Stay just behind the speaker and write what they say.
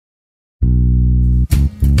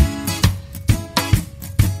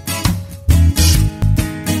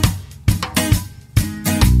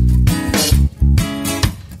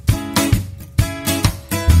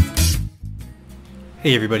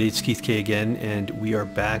Hey everybody, it's Keith K again, and we are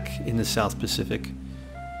back in the South Pacific.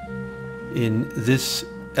 In this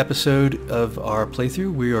episode of our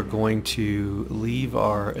playthrough, we are going to leave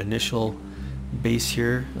our initial base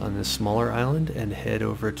here on this smaller island and head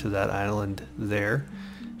over to that island there.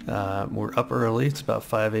 We're up early, it's about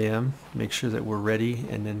 5 a.m. Make sure that we're ready,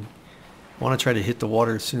 and then want to try to hit the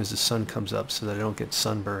water as soon as the sun comes up so that I don't get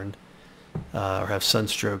sunburned or have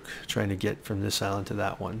sunstroke trying to get from this island to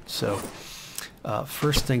that one. So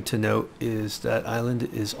first thing to note is that island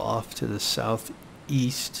is off to the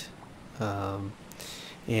southeast,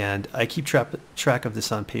 and I keep track of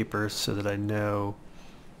this on paper so that I know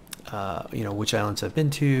which islands I've been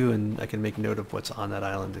to, and I can make note of what's on that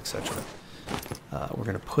island, etc. We're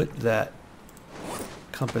going to put that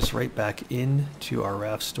compass right back into our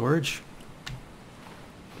raft storage.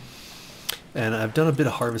 And I've done a bit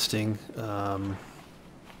of harvesting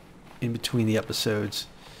in between the episodes,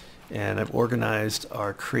 and I've organized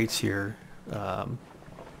our crates here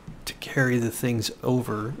to carry the things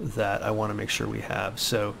over that I want to make sure we have.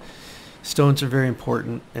 So stones are very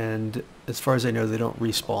important, and as far as I know, they don't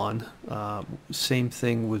respawn. Same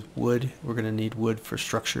thing with wood. We're going to need wood for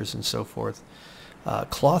structures and so forth.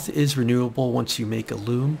 Cloth is renewable once you make a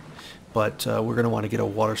loom, but we're going to want to get a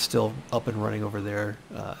water still up and running over there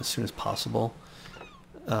as soon as possible.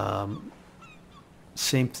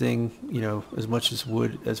 Same thing, as much as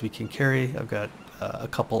wood as we can carry. I've got a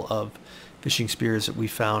couple of fishing spears that we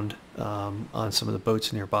found on some of the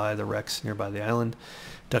boats nearby, the wrecks nearby the island.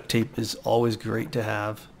 Duct tape is always great to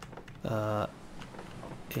have. And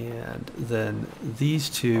then these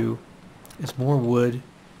two is more wood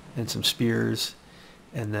and some spears.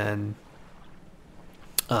 And then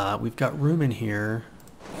we've got room in here.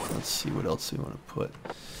 Let's see what else we want to put.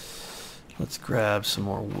 Let's grab some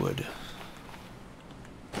more wood.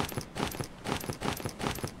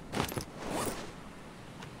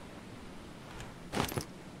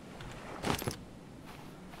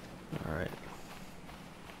 All right.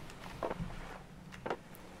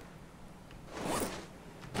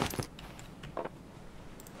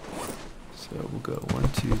 So we'll go 1,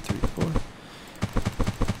 2, 3, 4.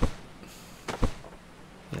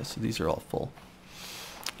 Yeah, so these are all full.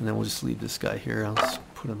 And then we'll just leave this guy here. I'll just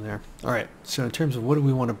put him there. All right, so in terms of what do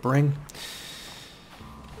we want to bring,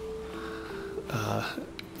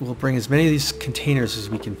 we'll bring as many of these containers as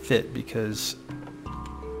we can fit, because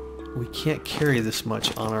we can't carry this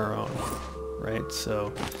much on our own, right?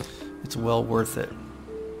 So it's well worth it.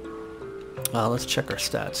 Let's check our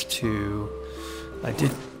stats too. I did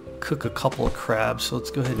cook a couple of crabs, so let's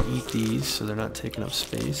go ahead and eat these so they're not taking up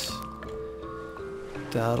space.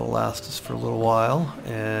 That'll last us for a little while,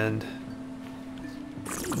 and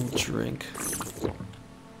we'll drink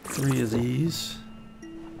 3 of these.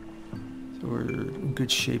 So we're in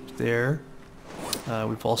good shape there.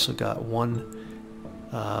 We've also got one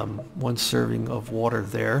serving of water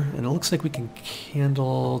there, and it looks like we can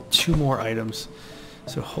handle 2 more items.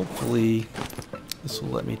 So hopefully this will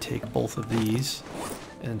let me take both of these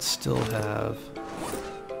and still have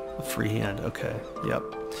a free hand. Okay, yep.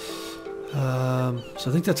 So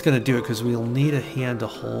I think that's going to do it, because we'll need a hand to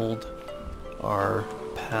hold our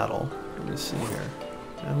paddle. Let me see here.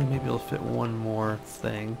 And maybe it'll fit one more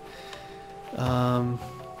thing.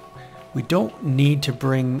 We don't need to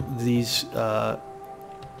bring these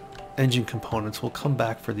engine components. We'll come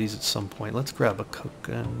back for these at some point. Let's grab a cook.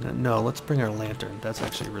 No, let's bring our lantern. That's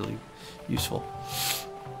actually really useful.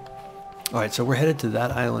 Alright, so we're headed to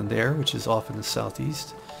that island there, which is off in the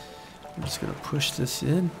southeast. I'm just going to push this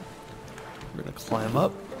in. We're going to climb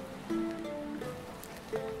up. And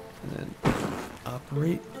then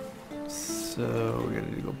operate. So we're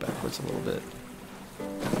going to go backwards a little bit.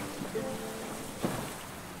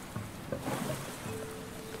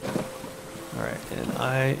 Alright, and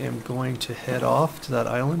I am going to head off to that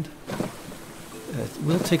island. It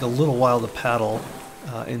will take a little while to paddle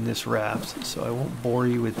in this raft, so I won't bore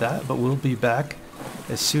you with that, but we'll be back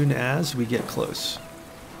as soon as we get close.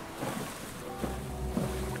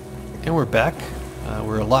 And we're back.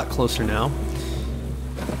 We're a lot closer now.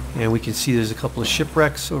 And we can see there's a couple of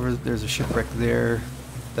shipwrecks over. There's a shipwreck there.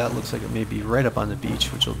 That looks like it may be right up on the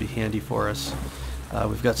beach, which will be handy for us.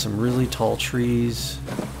 We've got some really tall trees.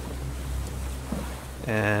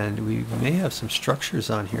 And we may have some structures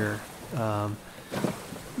on here.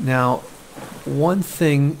 Now, one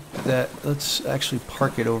thing that, let's actually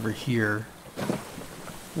park it over here.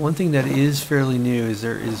 One thing that is fairly new is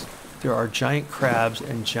there are giant crabs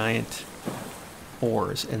and giant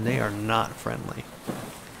boars, and they are not friendly.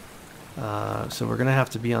 So we're going to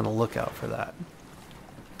have to be on the lookout for that.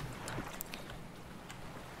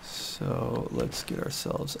 So let's get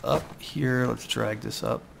ourselves up here. Let's drag this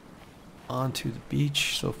up onto the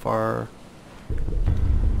beach. So far,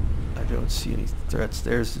 I don't see any threats.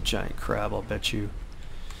 There's the giant crab, I'll bet you.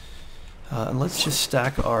 And let's just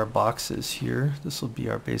stack our boxes here. This will be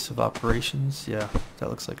our base of operations. Yeah, that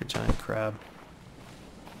looks like a giant crab.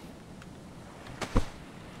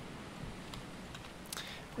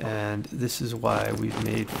 And this is why we've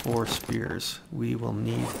made 4 spears. We will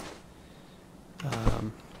need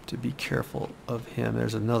to be careful of him.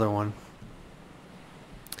 There's another one.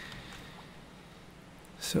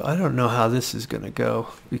 So I don't know how this is going to go,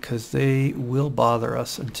 because they will bother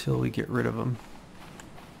us until we get rid of them.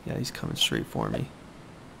 Yeah, he's coming straight for me.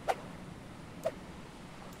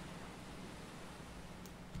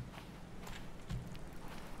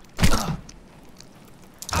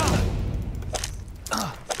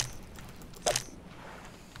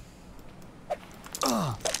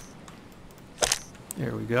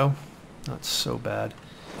 There we go. Not so bad.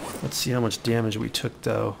 Let's see how much damage we took,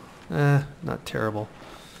 though. Not terrible.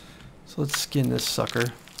 So let's skin this sucker.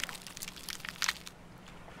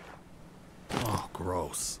 Oh,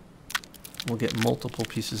 gross. We'll get multiple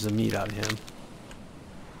pieces of meat out of him.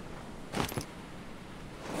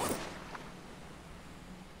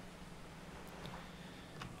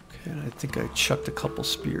 Okay, and I think I chucked a couple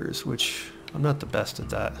spears, which I'm not the best at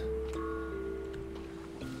that.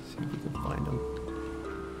 Let's see if we can find them.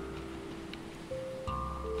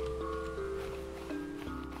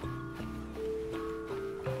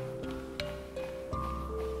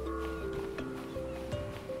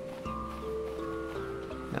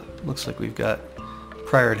 Looks like we've got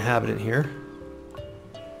prior inhabitant here.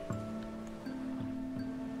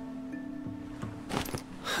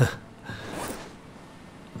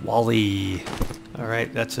 Wally.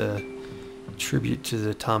 Alright, that's a tribute to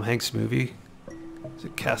the Tom Hanks movie. Is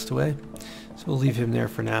it Castaway? So we'll leave him there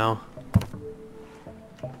for now.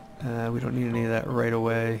 We don't need any of that right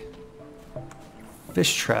away.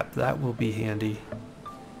 Fish trap, that will be handy.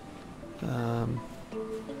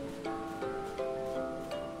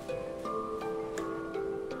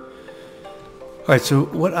 Alright, so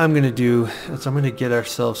what I'm going to do is I'm going to get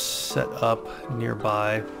ourselves set up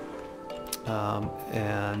nearby,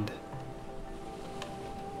 and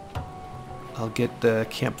I'll get the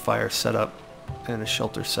campfire set up and a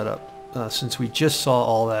shelter set up. Since we just saw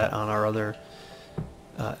all that on our other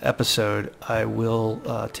episode, I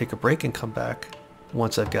will take a break and come back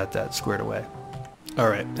once I've got that squared away.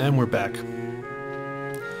 Alright, and we're back.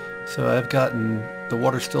 So I've gotten the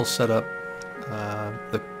water still set up,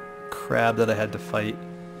 the crab that I had to fight.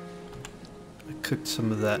 I cooked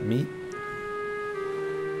some of that meat.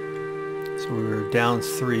 So we were down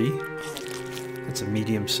 3. That's a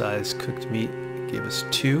medium-sized cooked meat. It gave us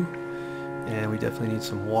 2. And we definitely need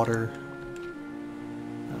some water.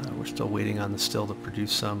 We're still waiting on the still to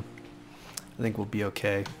produce some. I think we'll be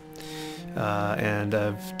okay. And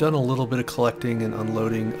I've done a little bit of collecting and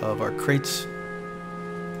unloading of our crates.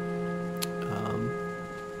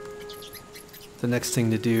 The next thing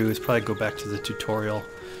to do is probably go back to the tutorial.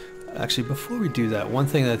 Actually, before we do that, one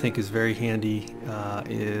thing that I think is very handy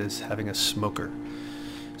is having a smoker.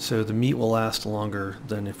 So the meat will last longer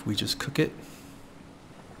than if we just cook it.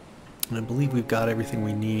 And I believe we've got everything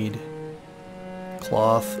we need.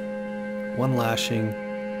 Cloth, 1 lashing,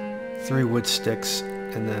 3 wood sticks,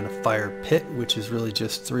 and then a fire pit, which is really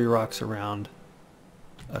just 3 rocks around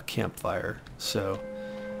a campfire. So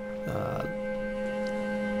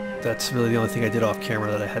that's really the only thing I did off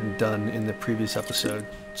camera that I hadn't done in the previous episode.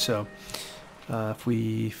 So if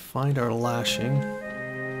we find our lashing,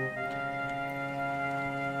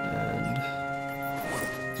 and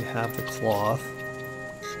we have the cloth,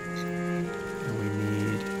 and we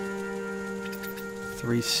need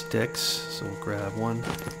 3 sticks, so we'll grab 1,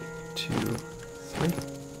 2, 3.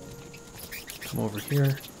 Come over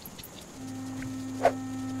here.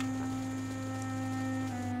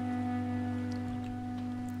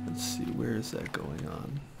 Let's see, where is that going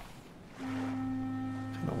on?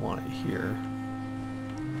 I don't want it here.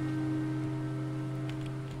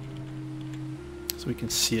 So we can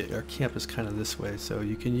see it. Our camp is kind of this way, so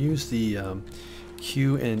you can use the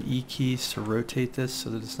Q and E keys to rotate this so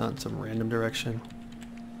that it's not in some random direction.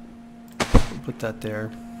 We'll put that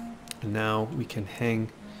there. And now we can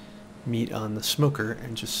hang meat on the smoker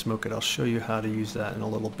and just smoke it. I'll show you how to use that in a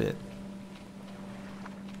little bit.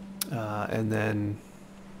 And then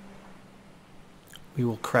we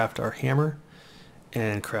will craft our hammer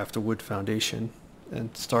and craft a wood foundation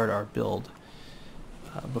and start our build.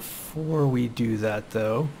 Before we do that,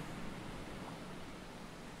 though,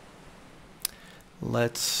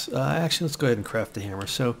 let's go ahead and craft the hammer.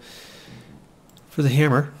 So for the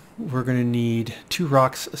hammer, we're going to need 2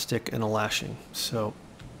 rocks, a stick, and a lashing. So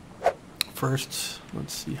first,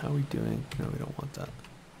 let's see how we're doing. No, we don't want that.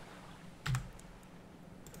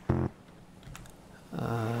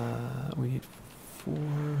 We need 4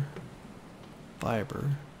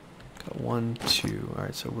 fiber. Got 1, 2. All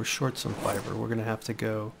right, so we're short some fiber. We're going to have to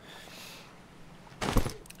go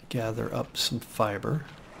gather up some fiber.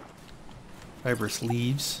 Fibrous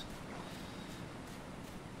leaves.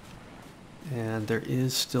 And there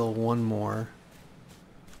is still one more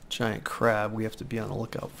giant crab we have to be on the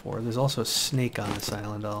lookout for. There's also a snake on this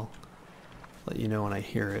island. I'll let you know when I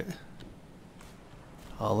hear it.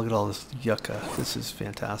 Oh, look at all this yucca. This is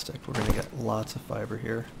fantastic. We're going to get lots of fiber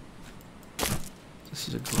here. This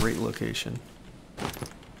is a great location.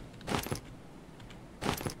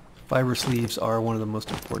 Fibrous leaves are one of the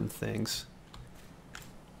most important things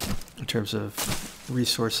in terms of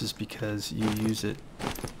resources because you use it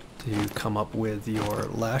to come up with your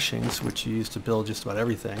lashings, which you use to build just about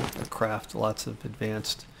everything, or craft lots of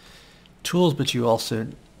advanced tools, but you also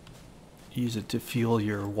use it to fuel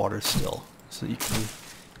your water still, so that you can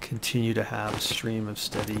continue to have a stream of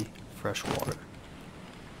steady, fresh water.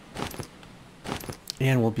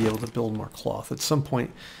 And we'll be able to build more cloth. At some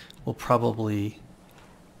point, we'll probably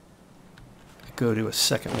go to a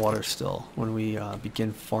second water still. When we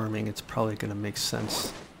begin farming, it's probably going to make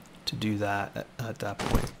sense to do that at that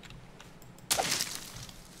point.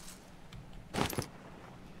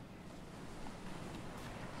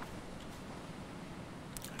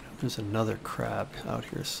 There's another crab out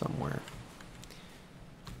here somewhere.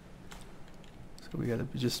 So we gotta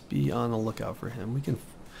just be on the lookout for him.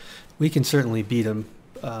 We can certainly beat him.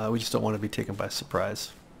 We just don't want to be taken by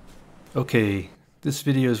surprise. Okay, this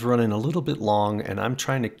video is running a little bit long and I'm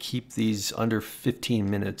trying to keep these under 15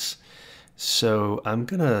 minutes. So I'm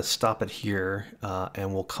gonna stop it here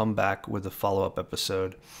and we'll come back with a follow-up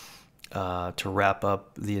episode to wrap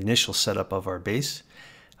up the initial setup of our base.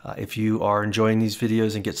 If you are enjoying these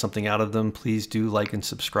videos and get something out of them, please do like and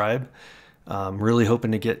subscribe. I'm really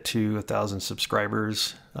hoping to get to 1,000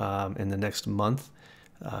 subscribers in the next month.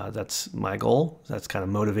 That's my goal. That's kind of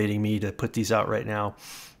motivating me to put these out right now,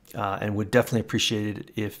 and would definitely appreciate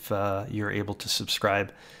it if you're able to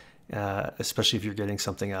subscribe, especially if you're getting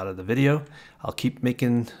something out of the video. I'll keep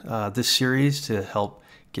making this series to help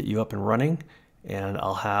get you up and running, and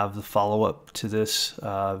I'll have the follow-up to this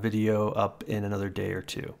video up in another day or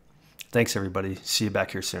two. Thanks everybody. See you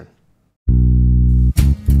back here soon.